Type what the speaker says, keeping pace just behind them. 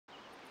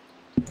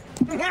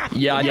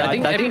Yeah,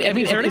 I think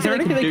is there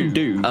anything they can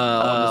do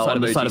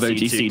on the side of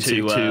OGC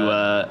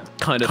to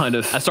kind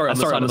of sorry, on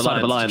the side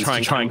of Alliance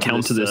to try and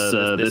counter this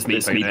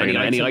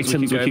meepo? Any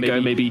items we could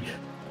go maybe?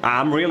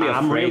 I'm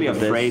really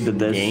afraid that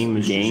this game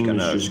is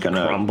just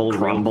gonna crumble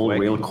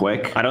real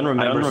quick. I don't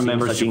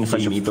remember seeing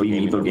such a meepo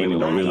game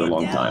in a really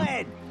long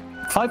time.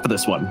 Fight for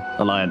this one,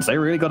 Alliance. They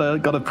really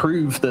gotta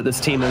prove that this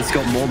team has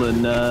got more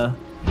than.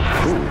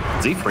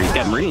 Z3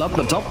 getting really up in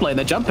the top lane.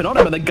 They're jumping on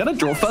him and they're gonna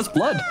draw first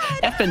blood.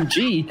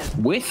 FNG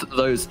with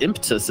those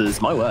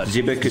impetuses, my word.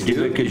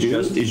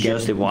 Z3 is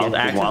just the wild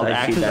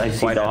axes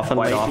quite often.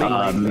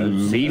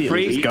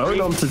 Z3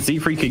 going on to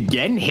Z3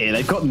 again here.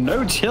 They've got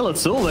no chill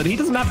at all, and he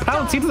doesn't have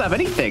pounce, he doesn't have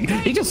anything.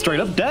 He's just straight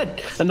up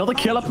dead. Another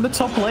kill up in the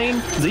top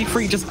lane.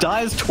 Z3 just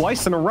dies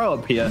twice in a row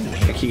up here.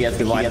 He gets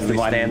the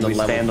stand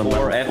on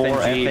level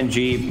 4.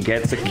 FNG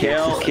gets a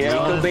kill.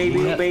 Nico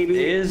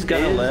baby is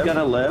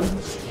gonna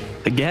live.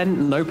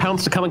 Again, no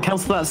pounce to come and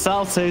cancel that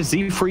Sal, so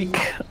Z-Freak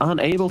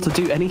unable to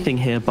do anything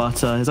here, but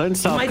his own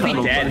Sal might be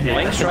dead.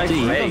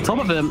 On top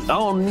of him.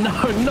 Oh no,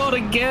 not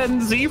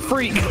again,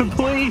 Z-Freak,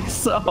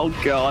 please. Oh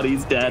god,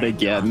 he's dead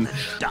again.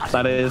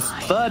 That is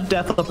third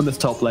death up in this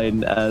top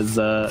lane as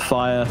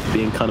Fire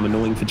being kind of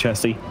annoying for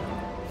Chessie.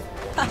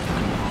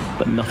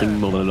 But nothing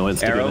more than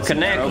annoyance. Arrow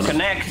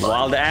connect.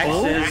 Wild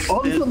axes.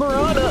 On the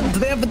Marauder. Do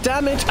they have the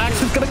damage?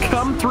 Axe is going to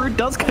come through.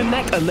 Does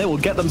connect, and they will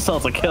get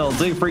themselves a kill.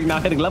 Z-Freak now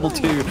hitting level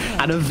 2,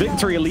 and a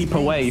victory leap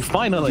away.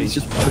 Finally, he's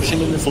just pushing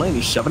in this lane.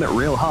 He's shoving it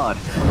real hard.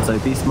 So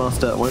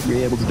Beastmaster won't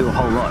be able to do a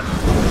whole lot.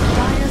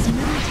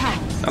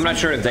 I'm not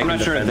sure if they can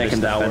defend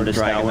this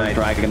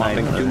Dragon Knight.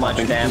 Too much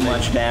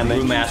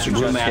damage.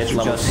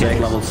 Brewmaster just hit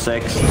level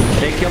 6.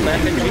 They killed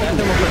FNG.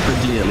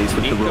 At least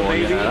with the roar.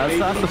 Yeah,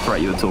 that's the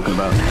threat you were talking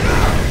about.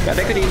 Yeah,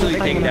 they could easily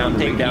take down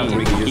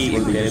Ricky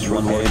if they did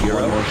one more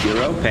hero.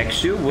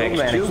 Pexu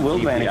will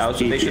manage out.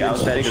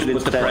 They should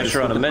put the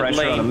pressure on the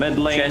mid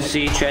lane.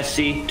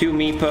 Chessie, 2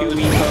 meepos,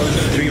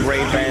 3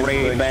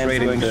 Ray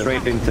Bans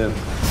straight into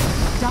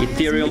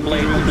Ethereal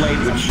Blade,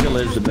 which still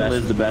is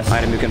the best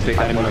item you can pick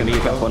up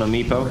on a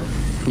meepo.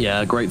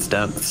 Yeah, great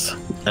stance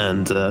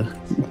and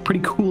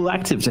pretty cool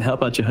active to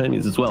help out your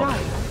homies as well.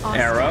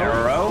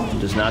 Arrow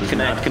does not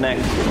connect.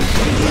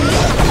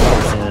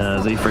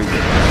 Yeah, Z-Freak.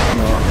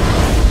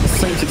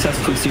 Same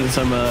success we've seen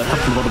some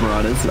couple of other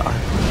Marauders,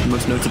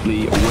 most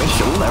notably Wish.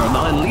 Oh, there are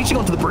 9 leeching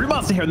onto the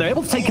Brewmaster here, and they're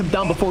able to take him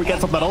down before he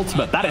gets off that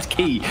ultimate. That is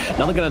key.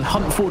 Now they're going to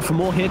hunt forward for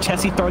more here.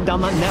 Chessie throwing down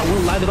that net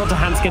will land it onto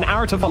Hanskin.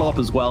 Arrow to follow up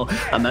as well,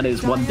 and that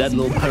is one dead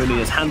little pony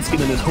as Hanskin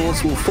and his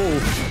horse will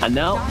fall. And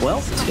now,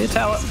 well, Tier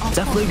Tower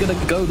definitely going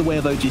to go the way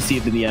of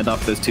OGC in the end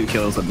after those 2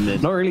 kills at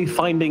mid. Not really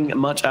finding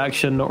much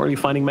action, not really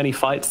finding many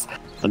fights.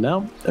 And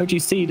now,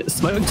 OGC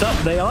smoked up.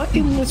 They are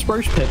in this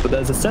Roche pit, but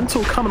there's a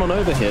Centaur coming on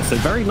over here, so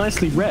very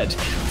nicely read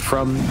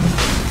from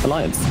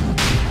Alliance.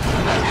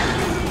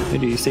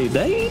 OGC,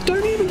 they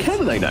don't even care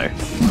that they know.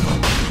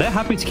 They're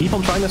happy to keep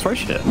on trying this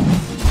Roche pit.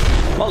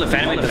 Well, the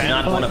family does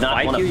not want to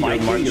fight you.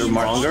 You're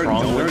stronger.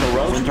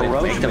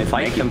 Make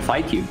them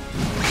fight you.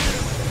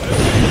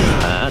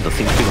 Does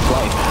seem to be the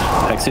play.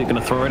 Pexu going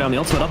to throw down the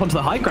ultimate up onto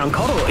the high ground.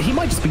 Coddle, he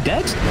might just be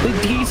dead.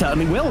 He's hurt,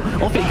 will.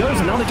 Off he goes,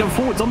 and now they jump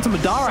forwards onto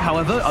Madara,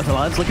 however.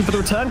 Alliance looking for the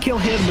return kill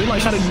here.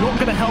 Moonlight Shadow not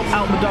going to help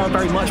out Madara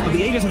very much, but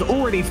the Aegis has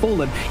already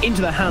fallen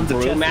into the hands of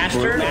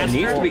Brewmaster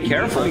needs to be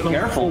careful.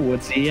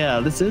 Forwards.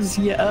 Yeah, this is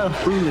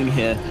ruling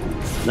here.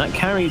 And that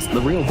carries the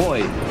real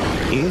boy.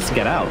 He needs to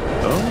get out.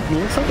 Oh,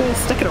 looks like they're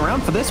sticking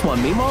around for this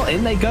one. Meanwhile,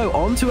 in they go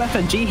onto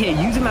FNG here,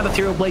 using that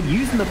Ethereal Blade,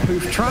 using the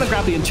poof, trying to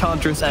grab the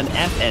Enchantress, and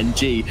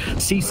FNG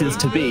ceases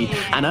to be.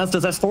 And as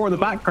does S4 in the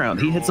background,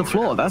 he hits the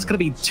floor. That's going to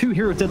be 2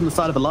 heroes dead on the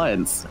side of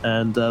Alliance,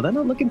 and they're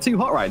not looking too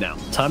hot right now.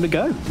 Time to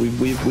go.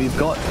 We've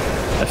got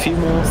a few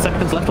more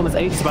seconds left on this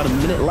Aegis, about a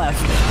minute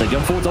left. They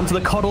jump forwards onto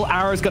the Coddle.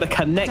 Arrow's going to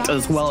connect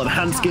as well, and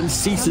Hanskin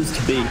ceases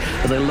to be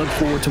as they look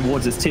forward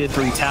towards his Tier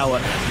 3 tower.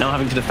 Now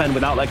having to defend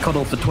without that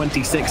Coddle for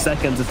 26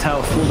 seconds. The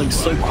tower falling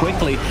so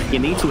quickly. You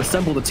need to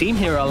assemble the team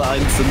here,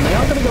 Alliance, and they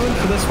are going to go in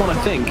for this one, I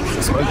think.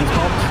 Smoke is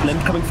popped. Limb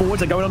coming forward.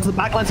 They're going onto the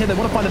backlines here. They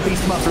want to find a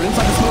Beastmaster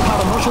inside the smoke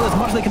cloud. I'm not sure there's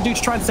much they can do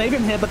to try and save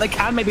him here, but they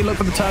can maybe look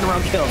for the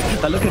turnaround kills.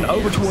 They're looking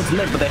over towards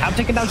Limb, but they have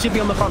taken down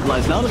Jibby on the front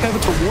lines. Now look over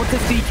towards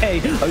this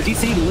DK.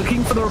 OGC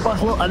looking for the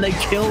rebuttal, and they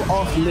kill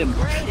off Limb.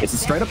 It's a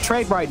straight up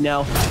trade right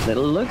now. It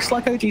looks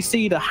like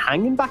OGC are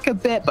hanging back a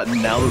bit, but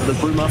now that the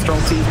Brewmaster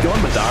ulti is gone,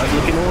 Madara's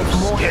looking all for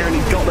more here, and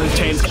he's got those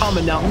chains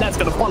coming now. Net's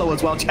going to follow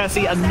as well.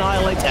 Chessie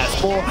annihilates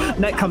S4.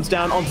 Net comes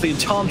down onto the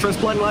Enchantress.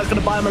 Blinding Light's going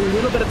to buy him a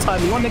little bit of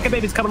time. The one Nika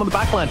Baby's coming on the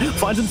backline.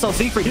 Finds himself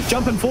secret,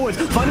 jumping forwards.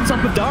 Finds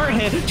himself Madara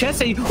here.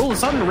 Chessie all of a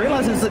sudden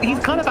realizes that he's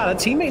kind of out of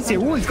teammates here.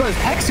 Oh, he's got his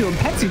Pexu, and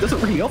Pexu doesn't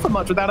really offer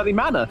much without any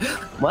mana.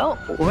 Well,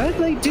 where do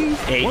they do?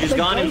 Age is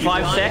gone in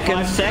 5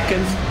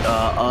 seconds.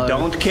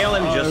 Don't kill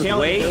him. Just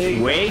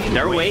wait.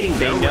 They're waiting.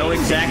 They know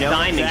exact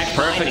timing.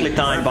 Perfectly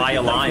timed by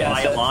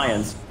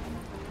Alliance.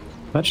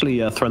 I've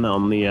actually thrown that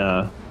on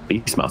the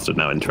Beastmaster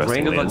now,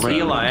 interesting. Ring of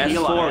Aquila,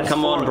 S4,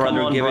 come on,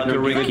 brother, give it to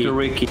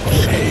Ricky.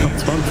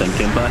 That's what I'm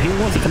thinking, but he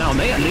wants it for now.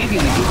 They immediately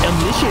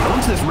initiate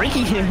onto this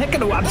Ricky here. They're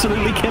going to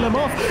absolutely kill him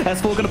off.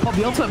 S4 going to pop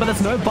the ultimate, but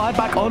there's no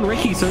buyback on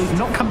Ricky, so he's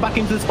not come back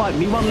into this fight.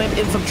 Meanwhile, Lim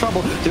in some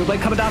trouble.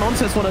 WEPLAY coming down onto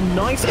this one. A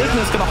nice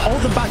Ignis going to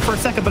hold them back for a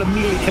second, but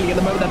immediately killing at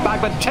the moment they're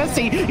back. But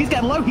Chessie, he's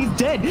getting low. He's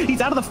dead.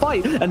 He's out of the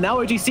fight. And now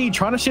OGC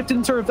trying to shift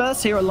into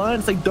reverse here.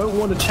 Alliance, they don't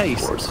want to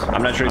chase.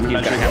 I'm not sure if he's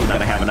going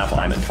to have enough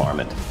time and farm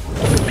it.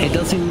 It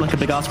does seem like a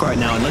big ask right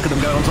now, and look at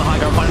them go onto high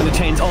ground, finding the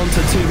chains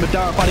onto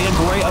Madara, finding a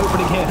great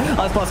opening here.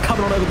 Ice Blast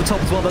coming on over the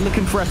top as well. They're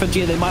looking for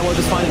FNG, and they might well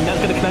just find him. That's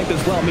going to connect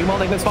as well.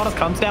 Meanwhile, Ignis Spartus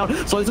comes down,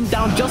 slows him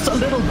down just a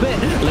little bit.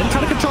 Lim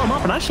trying to control him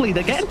up, and actually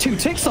they're getting 2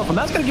 ticks off, and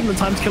that's going to give them the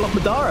time to kill off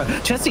Madara.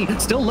 Chessie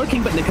still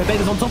looking, but Nico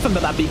Bader's on top of him,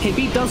 but that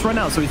BKB does run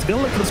out, so he's going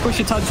to look for the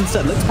squishy tugs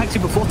instead. Looks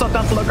Pexu before start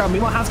down to low ground.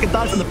 Meanwhile, Haskett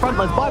dies in the front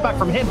lines. Buyback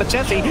from him, but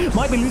Chessie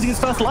might be losing his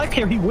first life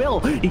here. He will.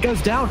 He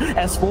goes down.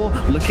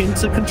 S4 looking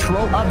to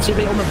control up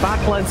Jibby on the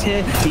back lines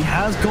here. He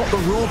has got the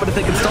roar, but if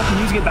they can stop him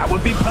using it, that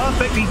would be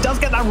perfect. He does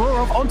get that roar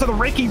off onto the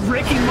Ricky.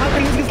 Ricky might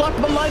be losing his life,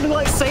 but the lightning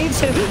light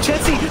saves him.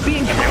 Chessie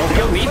being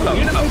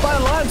killed by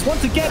Alliance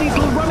once again. He's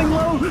running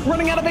low,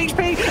 running out of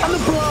HP, and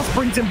the blast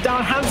brings him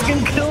down.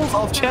 Hanskin kills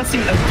off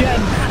Chessie again,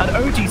 and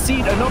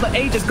OGC, another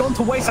age has gone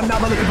to waste, and now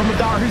they're looking for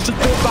Madara, who's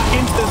just brought back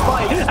into this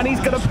fight, and he's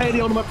going to pay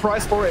the ultimate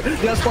price for it.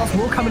 The S-Blast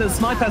will come in as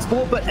Sniper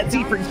S4, but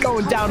Z-Freak's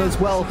going down as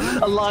well.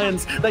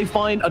 Alliance, they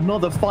find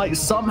another fight,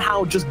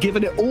 somehow just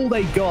giving it all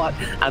they got,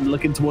 and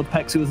looking toward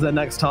Pexu as their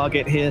next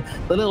target here.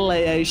 The little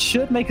AA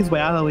should make his way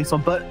out of this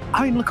one, but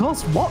I mean, of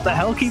course, what the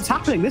hell keeps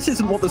happening? This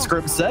isn't what the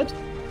script said.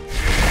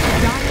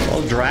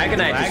 Well,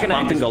 Dragonite is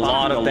pumping a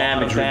lot of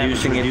damage,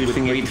 reducing it with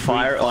Great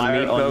Fire on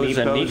Meepos,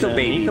 and Nico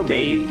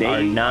Baby, they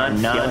are not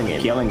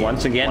killing it.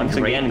 Once again,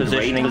 great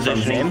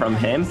positioning from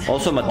him.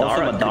 Also,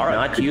 Madara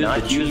not use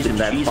the cheese in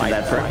that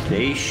fight.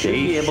 They should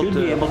be able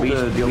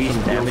to deal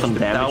some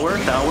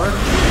damage. Tower,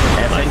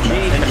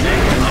 FNG,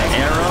 connect,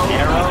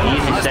 arrow,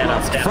 easy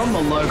setup. From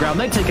the low ground,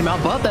 they take him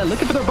out, but they're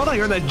looking for their brother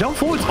here, and they jump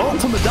forwards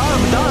onto Madara.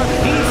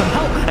 Madara, he needs some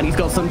help, and he's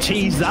got some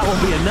cheese. That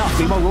will be enough.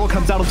 Meanwhile, Roar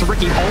comes out onto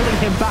Ricky, holding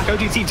him back.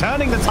 OGC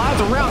turning the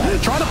tires around,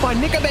 trying to find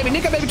Nico Baby.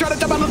 Nico Baby trying to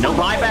jump out of the No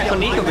buyback on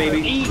Nico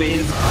Baby. He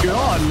is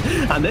gone,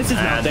 and this is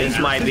now dangerous.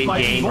 This might be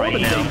game right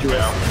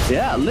now.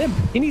 Yeah, Lim,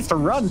 he needs to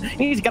run.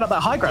 He needs to get up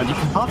that high ground. You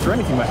can path through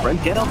anything, my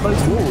friend. Get up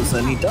those walls,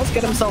 and he does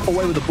get himself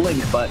away with a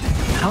blink, but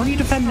how do you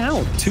defend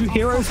now? 2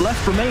 heroes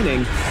left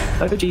remaining.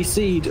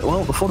 OGC,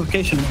 well, the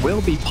fortification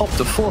will be popped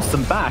to force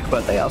them back,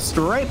 but they are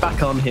straight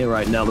back on here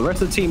right now. The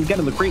rest of the team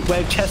getting the creep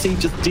wave. Chessie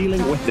just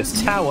dealing with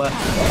this tower.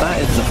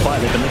 That is the fight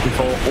they've been looking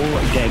for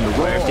all game.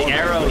 Where's the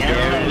arrow?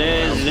 There it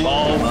is.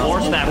 Oh,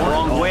 force that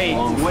wrong way.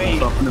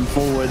 Stopping them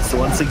forwards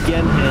once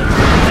again here.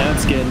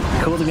 Hanskin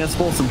causing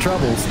S4 some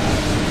troubles.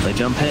 They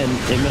jump in.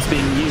 Ignis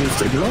being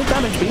used. A lot of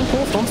damage being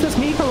forced onto this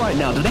Meeper right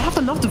now. Do they have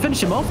enough to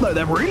finish him off though?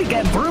 They're really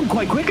getting through him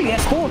quite quickly.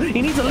 S4,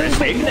 he needs a little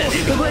bit more.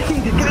 The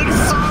Ricky getting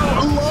so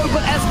low,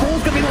 but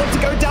S4's gonna be the one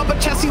to go down, but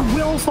Chessie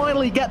will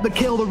finally get the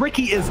kill. The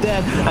Ricky is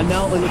dead, and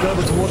now they look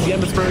over towards the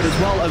Ember Spirit as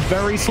well. A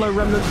very slow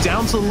remnant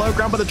down to the low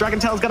ground, but the Dragon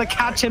Tail's gonna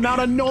catch him out.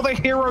 Another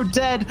hero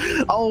dead.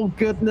 Oh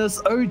goodness,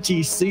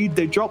 OGC,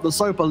 they dropped the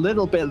soap a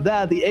little bit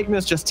there. The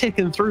Ignis just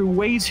ticking through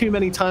way too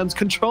many times,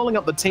 controlling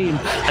up the team,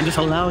 and just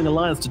allowing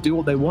Alliance to do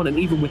what they want, and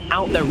even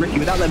without their Ricky,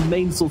 without their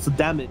main source of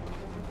damage.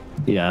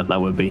 Yeah, that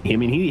would be. I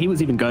mean, he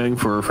was even going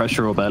for a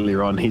refresher orb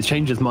earlier on. He's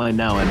changed his mind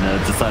now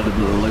and decided that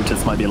the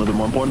Lotus might be a little bit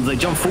more important. They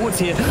jump forwards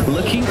here,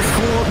 looking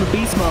for the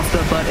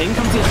Beastmaster, but in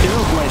comes the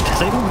Ethereal Blade,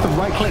 saving with the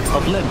right clicks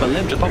of Lim. But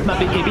Lim just popping that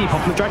BKB,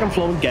 popping the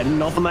Dragonflow,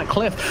 getting off on that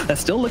cliff. They're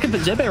still looking for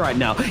Jibbe right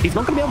now. He's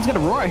not going to be able to get a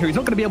roar here. He's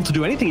not going to be able to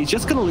do anything. He's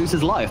just going to lose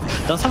his life.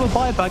 Does have a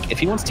buyback if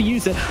he wants to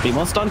use it.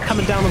 Meanwhile, stun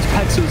coming down onto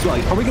Pexu as well.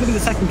 He's probably going to be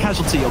the second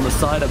casualty on the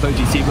side of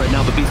OGC right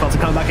now. The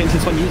Beastmaster coming back into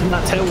this one, using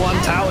that tier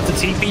 1 tower to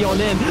TP on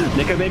in.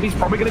 Nico Baby's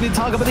probably going to be the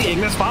target, but the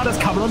Ignis Spartus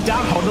coming on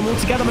down, holding them all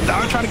together.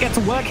 Madara trying to get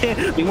to work here.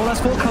 Meanwhile,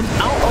 S4 comes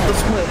out of the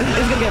split.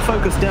 Is going to get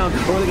focused down,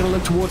 or are they going to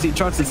look towards the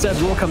Enchantress instead?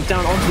 Roar comes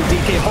down onto the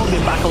DK,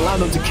 holding him back, allowing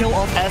them to kill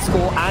off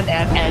S4 and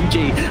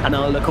FNG. And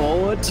now they look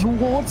forward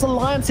towards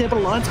Alliance here, but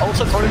Alliance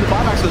also throwing the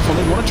buybacks for this one.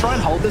 They want to try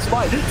and hold this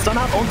fight. Stun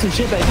out onto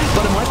Jibbe,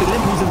 but it might be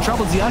Lim who's in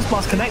trouble. The Ice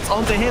Blast connects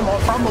onto him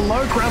from the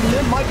low ground.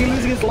 Lim might be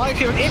losing his life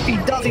here, and if he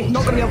does, he's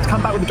not going to be able to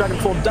come back with the Dragon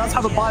Form. Does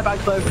have a buyback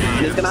though,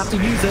 and he's going to have to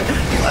use it.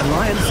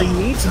 Alliance, they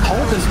need to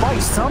hold this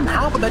fight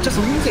somehow, but they're just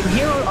losing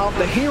hero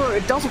after hero.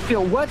 It doesn't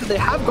feel worth it. They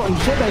have gotten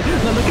Jibbe,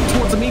 and they're looking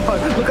towards the Meepo.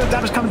 Look at the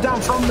damage coming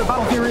down from the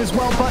Battle Fury as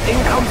well, but in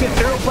comes the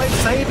Ethereal Blade,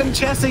 saving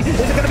Chessie. Is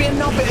it going to be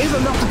enough? It is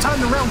enough to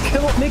turn around,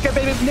 kill Nico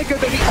Baby. Nico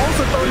Baby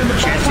also throwing in the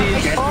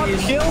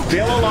Chessie kill.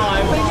 Still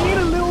alive. They need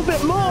a little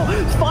bit more.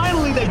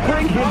 Finally, they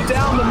bring him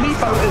down. The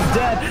Meepo is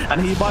dead,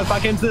 and he buys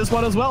back into this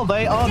one as well.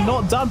 They are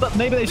not done, but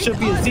maybe they should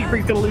be, as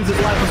Siegfried's going to lose his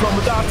life as well.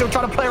 Madara still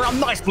trying to play around.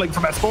 Nice blink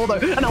from S4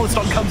 though, and now the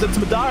stun comes into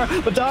Madara.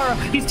 Madara,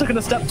 he's taken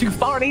a step too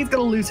far, and he's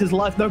going to lose his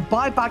life. No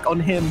buyback on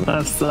him.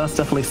 That's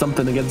definitely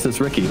something against this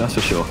Ricky, that's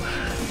for sure.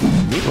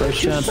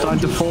 Roshan starting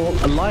to fall.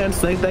 Alliance,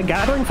 they're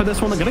gathering for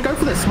this one. They're going to go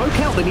for this smoke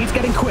out. They need to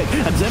get in quick.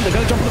 And Zim, they're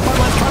going to jump to the front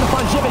lines, trying to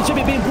find JimJim.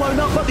 JimJim being blown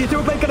up, but the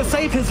Ethereal Blade going to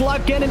save his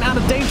life, getting out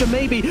of danger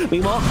maybe.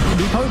 Meanwhile,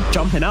 Lupo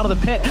jumping out of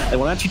the pit. They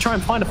want to actually try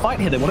and find a fight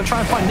here. They want to try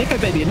and find Nico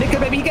Baby. And Nico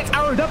Baby, he gets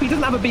arrowed up. He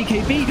doesn't have a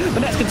BKB. The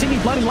Nets continue.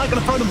 Blinding Light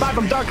going to throw them back.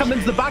 Dark coming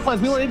into the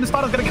backlines. Meanwhile, Even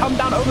Spider's going to come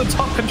down over the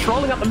top,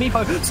 controlling up the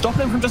Meepo,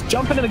 stopping him from just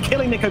jumping in and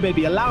killing Nico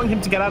Baby, allowing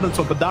him to get out of the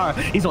top of Dara.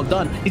 He's not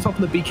done. He's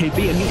popping the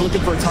BKB and he's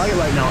looking for a target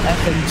right now.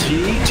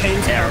 FNG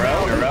chains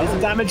arrow. There's the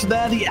damage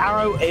there. The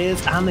arrow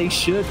is, and they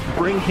should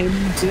bring him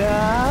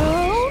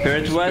down.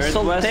 Spirit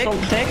Vessel, take.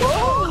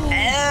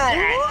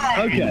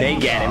 Okay. They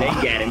get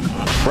him.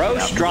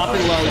 Bro's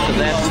dropping low, so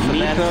that's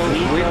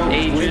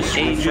Meepo with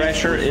Aegis.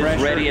 Refresher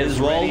is ready as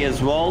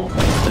well.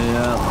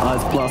 Yeah,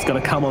 Ice Blast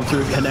gonna come on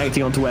through,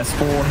 connecting onto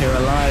S4 here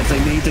alive.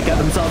 They need to get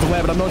themselves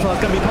away, but I'm not sure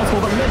that's gonna be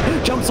possible. But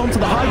Lip jumps onto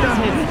the high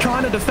ground here,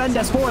 trying to defend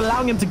S4,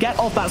 allowing him to get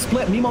off that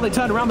split. Meanwhile, they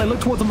turn around, they look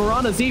towards the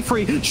Mirana.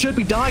 Z3 should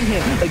be dying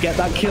here. They get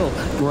that kill.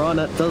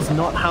 Mirana does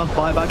not have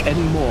buyback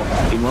anymore.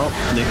 Meanwhile,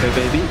 Nico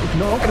Baby,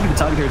 not gonna be the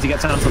target here as he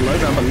gets down to the low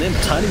ground, but Limp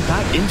turning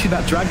back into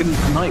that Dragon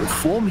Knight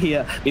form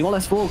here. Meanwhile,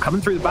 S4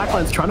 coming through the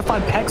backlines, trying to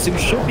find Pexu,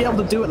 should be able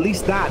to do at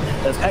least that.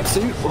 As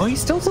Pexu, well, he's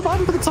still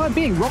surviving for the time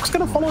being. Rock's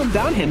going to follow him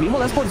down here.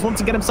 Meanwhile, S4 just wants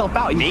to get himself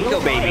out. Nico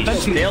Baby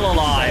still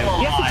alive.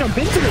 He has to jump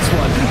into this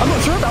one. I'm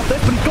not sure about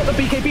this, but he's got the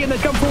BKB and they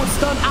jump forward,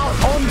 stun out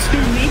onto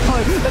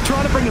Meepo. They're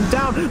trying to bring him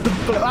down.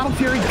 The Battle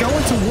Fury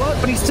going to work,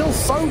 but he's still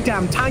so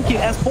damn tanky.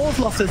 S4's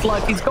lost his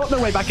life. He's got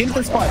no way back into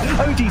this fight.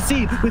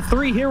 OGC with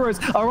 3 heroes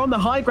are on the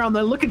high ground.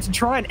 They're looking to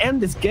try and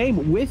end this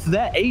game with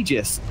their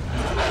Aegis.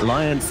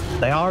 Alliance,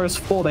 they are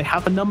S4. They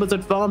have the numbers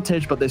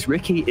advantage, but this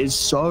Ricky is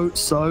so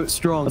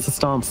strong. That's the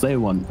stance they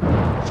want.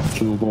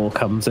 Jewel Ball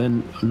comes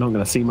in. I'm not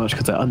going to see much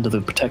because they're under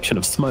the protection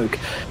of smoke.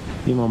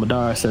 Meanwhile,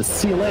 Madara says,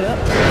 see you later.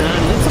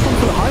 And lifts up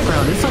onto the high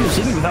ground. This time it's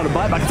Jimmy without a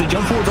buyback. They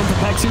jump forwards onto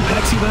Pexu.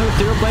 Pexu, though,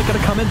 Ethereal Blade going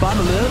to come in by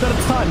him a little bit at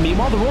a time.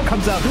 Meanwhile, the Roar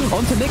comes out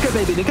onto Nico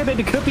Baby. Nico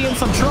Baby could be in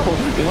some trouble.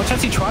 They want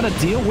Chessie trying to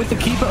deal with the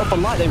Keeper of the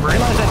Light. They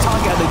realize their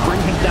target and they bring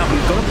him down.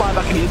 He's got a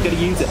buyback and he's going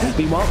to use it.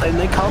 Meanwhile, and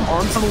they come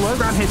onto the low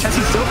ground here.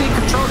 Chessie's still being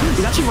controlled.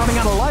 He's actually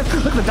running out of life.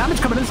 Look at the damage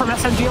coming in from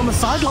SMG on the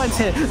sidelines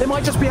here. They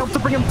might just be able to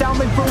bring him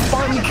down. They will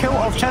finally kill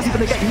off Chessie,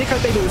 but they get Nico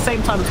Baby at the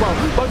same time as well.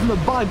 Both of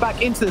them buy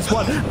back into this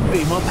one.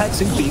 Meanwhile,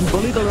 Pexu being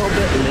bullied a little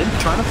bit. Limp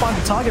trying to find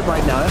the target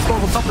right now. S4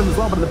 will top him as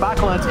well, but in the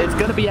backlines, it's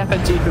going to be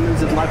FNG who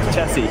loses life to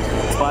Chessie.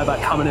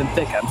 Buyback coming in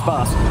thick and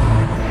fast.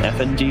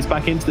 FNG's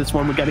back into this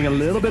one. We're getting a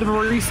little bit of a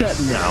reset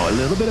now. A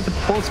little bit of a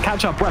pause to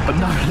catch up breath, but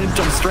no, Limp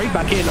jumps straight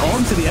back in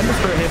onto the Ember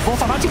Spirit here.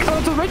 Force actually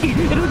coming to Ricky.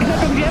 It doesn't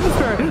connect on the Ember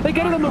Spirit. They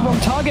get it on the wrong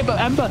target,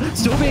 but Ember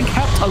still being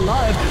kept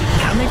alive.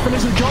 Can they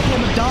finish the job on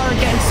Madara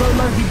getting so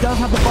low? He does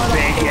have the final.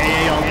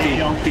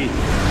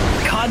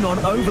 Cutting on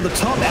over the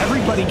top.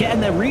 Everybody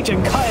getting their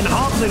region cut in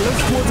half. They look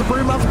towards the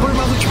Brewmaster.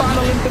 Brewmaster trying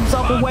to limp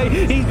himself away.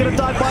 He's going to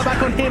die.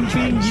 Buyback on him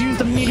being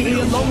used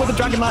immediately along with the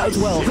Dragon Knight as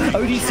well.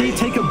 OGC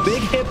take a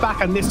big hit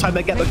back, and this time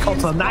they get the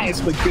Cotter, and that is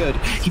for good.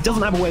 He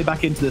doesn't have a way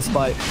back into this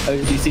fight.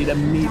 OGC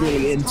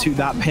immediately into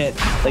that pit.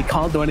 They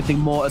can't do anything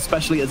more,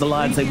 especially as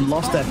Alliance. They've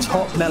lost their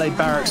top melee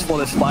barracks for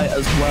this fight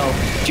as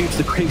well, due to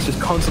the creeps just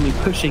constantly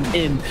pushing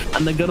in,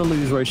 and they're going to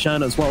lose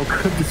Roshan as well.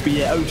 Could this be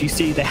it?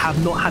 OGC, they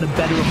have not had a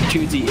better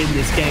opportunity in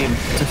this game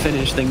to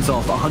finish things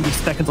off. 100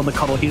 seconds on the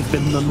Cuddle. He has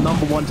been the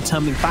 #1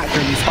 determining factor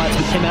in these fights.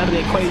 With him out of the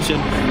equation,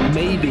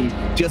 maybe,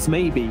 just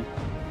maybe,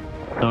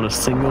 not a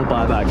single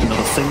buyback, not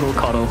a single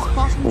Cuddle.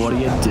 What do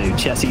you do?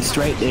 Chessie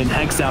straight in,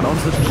 Hex down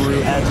onto the Brew,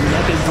 and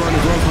Nebin throwing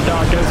as well as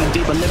Madara goes in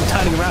deep, and Lim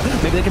turning around.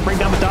 Maybe they can bring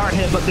down Madara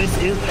here, but this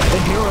is a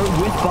hero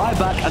with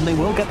buyback, and they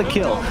will get the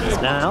kill.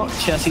 Now,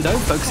 Chessie though,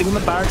 focusing on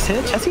the barracks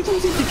here. Chessie doesn't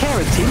seem to care.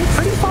 His team is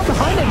pretty far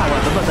behind him,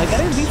 however, but they're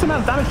getting a decent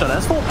amount of damage done.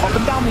 S4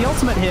 popping down the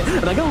ultimate here,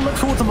 and they're going to look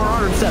towards the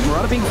Marana instead.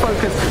 Marana being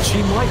focused.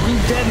 She might be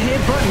dead here,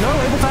 but no,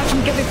 able to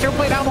actually get the Ethereal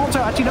Blade out onto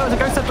her. Actually, no, it's a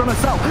Ghost Scepter on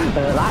herself.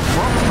 That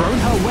rock thrown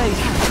her way.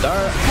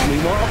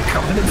 Meanwhile,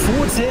 coming in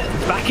forwards here,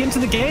 back into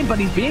the game, but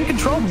he's being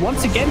controlled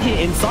once again here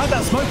inside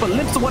that smoke, but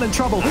Limp's the one in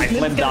trouble.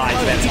 Limp dies,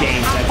 that's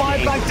game.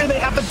 Buyback, do they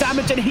have the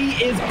damage, and he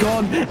is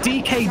gone.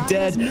 DK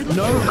dead,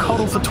 no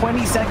Cuddle for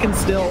 20 seconds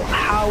still.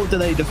 How do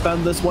they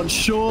defend this one?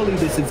 Surely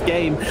this is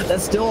game. They're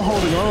still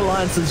holding on.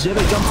 Alliance as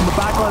Jimmy jumps in the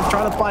backlines,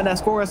 trying to find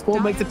S4.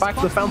 S4 makes it back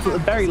to the fountain at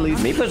the very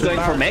least. Meepo's going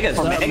for Megas.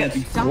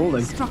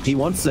 He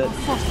wants it.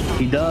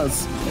 He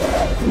does.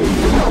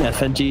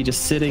 FNG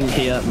just sitting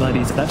here, but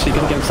he's actually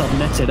going to get himself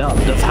netted up.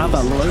 Does have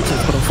that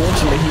Lotus, but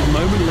unfortunately he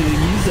momently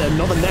used it.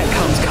 Another net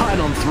comes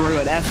cutting on through,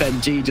 and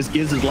FNG just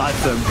gives his life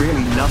to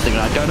really nothing.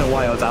 I don't know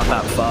why I was out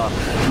that far.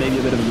 Maybe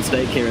a bit of a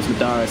mistake here as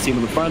Madara seen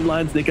on the front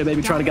lines. Nico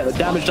maybe trying to get the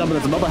damage done, but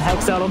there's another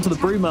Hex out onto the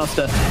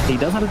Brewmaster. He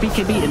does have a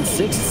BKB in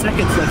 6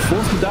 seconds. They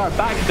force Madara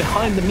back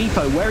behind the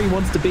Meepo where he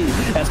wants to be.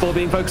 S4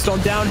 being focused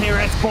on down here.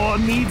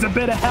 S4 needs a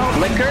bit of help.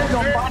 Flicker.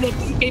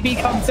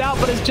 BKB comes out,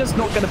 but it's just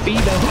not going to be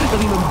there.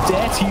 Doesn't even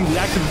dare to use the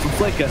second for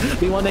Flicker.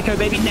 Meanwhile, Nico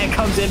Baby net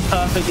comes in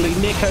perfectly.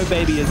 Nico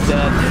Baby is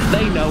dead.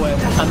 They know it,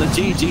 and the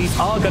GGs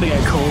are going to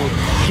get called.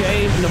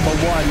 Game number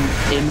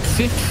 1 in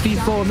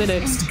 54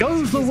 minutes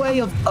goes the way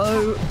of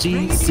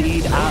OG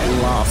Seed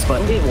at last,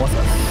 but it was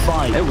a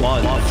fight. It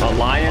was.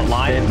 Alliance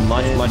did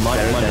much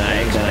better than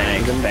I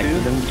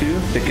expected them to,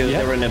 because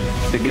they were in a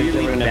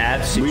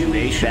bad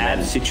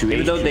situation.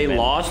 Even though they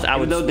lost, I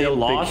would still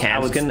pick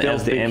Hanskin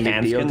as the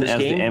MVP of this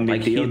game.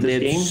 Like, he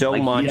did so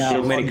much,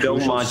 so many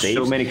crucial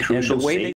saves, and the way